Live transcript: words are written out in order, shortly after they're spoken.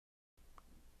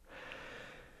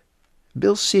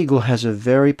Bill Segal has a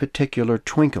very particular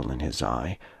twinkle in his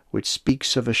eye, which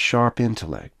speaks of a sharp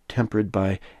intellect tempered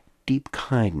by deep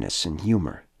kindness and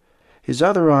humor. His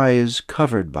other eye is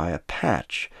covered by a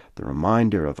patch, the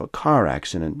reminder of a car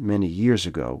accident many years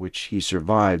ago, which he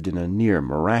survived in a near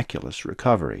miraculous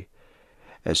recovery.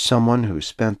 As someone who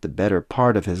spent the better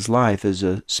part of his life as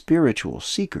a spiritual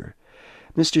seeker,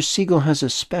 Mr. Segal has a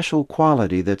special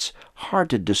quality that's hard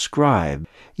to describe.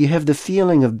 You have the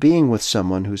feeling of being with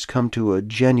someone who's come to a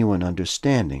genuine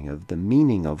understanding of the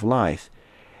meaning of life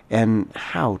and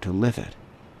how to live it.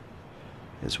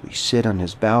 As we sit on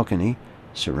his balcony,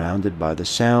 surrounded by the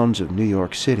sounds of New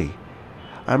York City,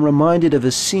 I'm reminded of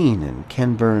a scene in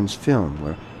Ken Burns' film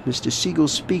where Mr. Segal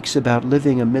speaks about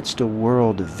living amidst a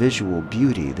world of visual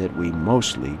beauty that we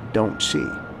mostly don't see.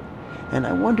 And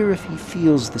I wonder if he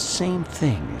feels the same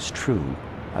thing is true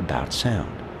about sound.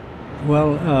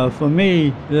 Well, for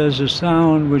me, there's a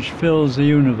sound which fills the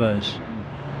universe.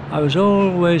 I was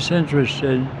always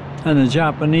interested in the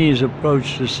Japanese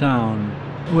approach to sound,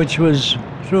 which was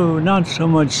through not so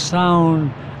much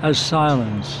sound as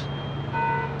silence.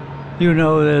 You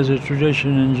know, there's a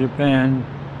tradition in Japan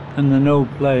in the no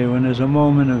play when there's a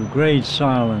moment of great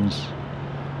silence.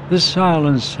 This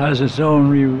silence has its own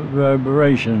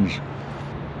reverberations.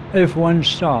 If one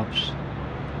stops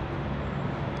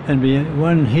and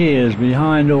one hears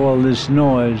behind all this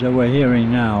noise that we're hearing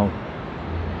now,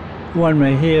 one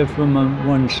may hear from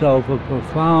oneself a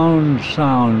profound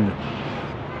sound.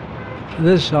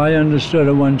 This I understood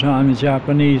at one time the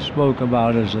Japanese spoke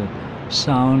about as a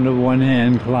sound of one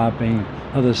hand clapping,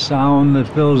 or the sound that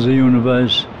fills the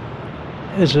universe.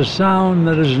 It's a sound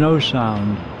that is no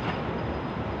sound.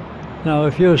 Now,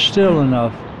 if you're still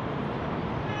enough,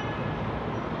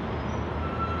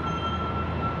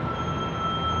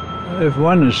 if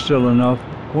one is still enough,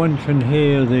 one can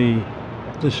hear the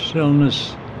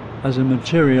stillness as a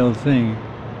material thing,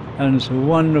 and it's a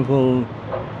wonderful,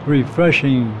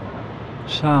 refreshing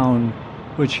sound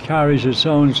which carries its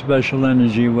own special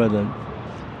energy with it.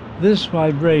 This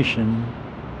vibration,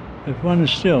 if one is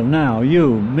still, now,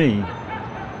 you, me,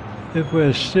 if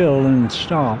we're still and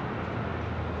stop,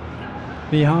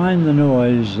 behind the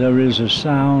noise there is a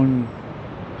sound,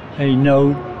 a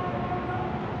note,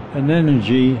 an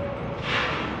energy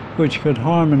which could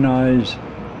harmonize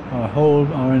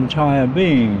our entire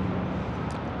being.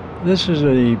 This is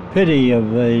a pity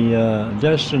of the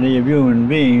destiny of human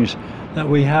beings that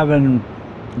we haven't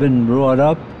been brought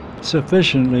up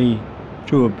sufficiently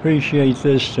to appreciate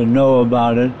this, to know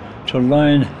about it, to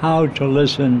learn how to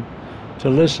listen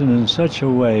in such a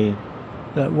way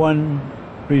that one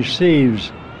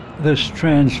receives this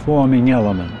transforming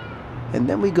element. And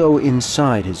then we go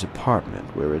inside his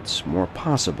apartment, where it's more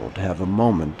possible to have a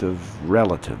moment of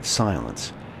relative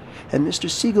silence. And Mr.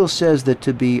 Segal says that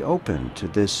to be open to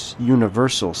this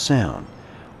universal sound,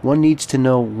 one needs to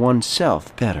know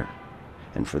oneself better.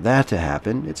 And for that to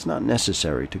happen, it's not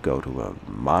necessary to go to a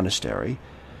monastery.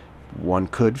 One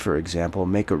could, for example,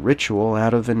 make a ritual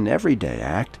out of an everyday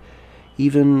act,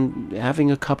 even having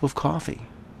a cup of coffee.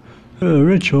 A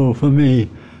ritual for me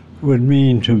would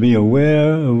mean to be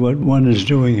aware of what one is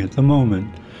doing at the moment,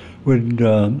 would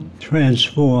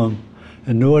transform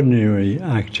an ordinary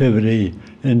activity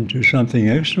into something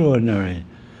extraordinary.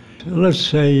 Let's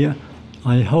say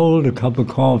I hold a cup of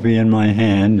coffee in my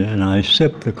hand and I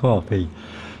sip the coffee,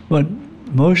 but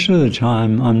most of the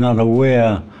time I'm not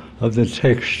aware of the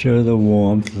texture, the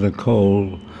warmth, the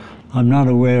cold. I'm not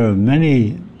aware of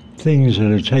many things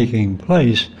that are taking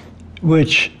place,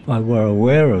 which, if I were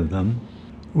aware of them,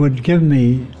 would give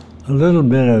me a little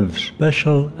bit of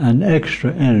special and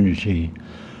extra energy.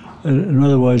 In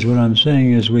other words, what I'm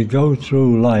saying is we go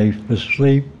through life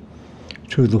asleep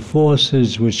to the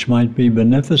forces which might be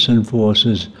beneficent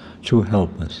forces to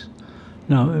help us.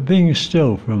 Now, being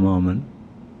still for a moment,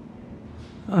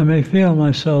 I may feel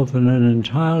myself in an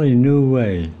entirely new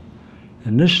way.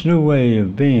 And this new way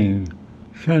of being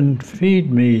can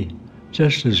feed me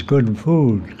just as good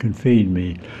food can feed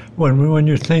me. When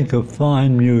you think of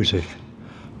fine music,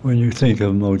 when you think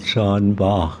of Mozart and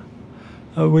Bach,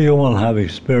 we all have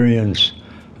experience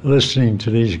listening to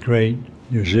these great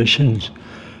musicians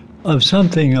of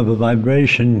something of a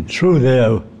vibration through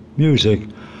their music,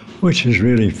 which is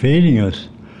really feeding us.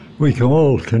 We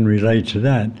all can relate to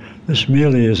that. This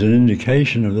merely is an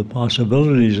indication of the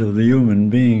possibilities of the human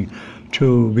being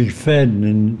to be fed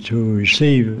and to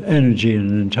receive energy in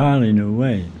an entirely new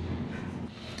way.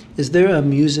 Is there a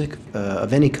music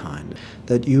of any kind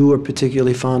that you are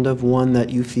particularly fond of, one that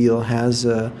you feel has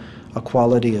a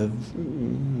quality of,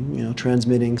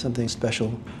 transmitting something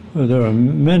special? Well, there are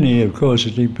many, of course,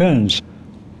 it depends.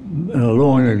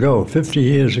 long ago, 50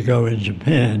 years ago in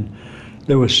Japan,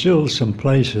 there were still some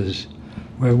places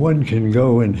where one can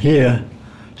go and hear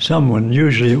someone,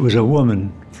 usually it was a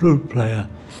woman, flute player,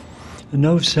 and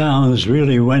those sounds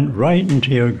really went right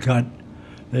into your gut.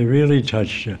 They really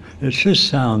touched you. It's this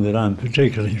sound that I'm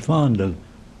particularly fond of.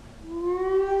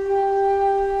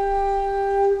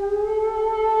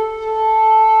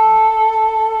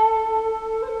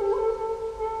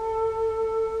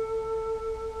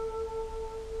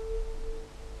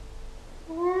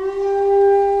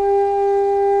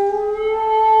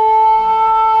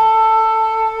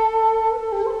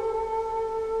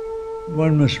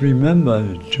 One must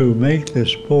remember to make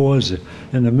this pause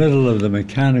in the middle of the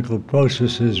mechanical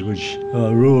processes which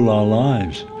rule our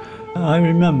lives. I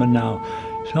remember now,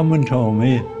 someone told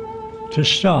me to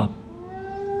stop.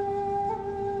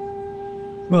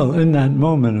 Well, in that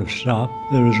moment of stop,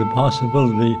 there is a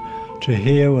possibility to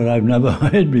hear what I've never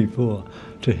heard before,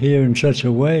 to hear in such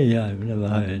a way I've never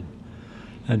heard,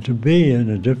 and to be in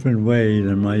a different way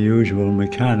than my usual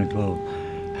mechanical,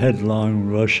 headlong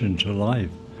rush into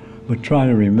life. But try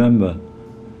to remember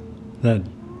that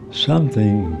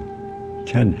something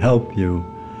can help you,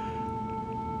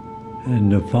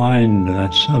 and to find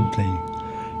that something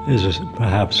is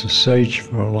perhaps a search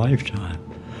for a lifetime,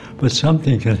 but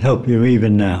something can help you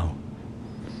even now.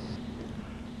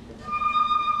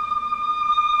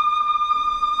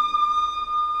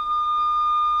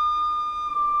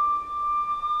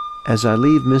 As I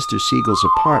leave Mr. Segal's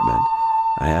apartment,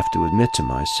 I have to admit to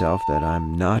myself that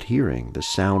I'm not hearing the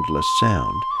soundless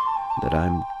sound, that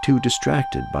I'm too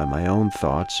distracted by my own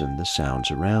thoughts and the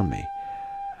sounds around me.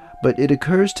 But it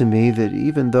occurs to me that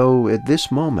even though at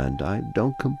this moment I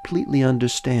don't completely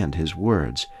understand his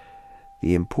words,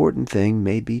 the important thing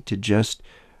may be to just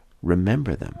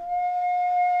remember them.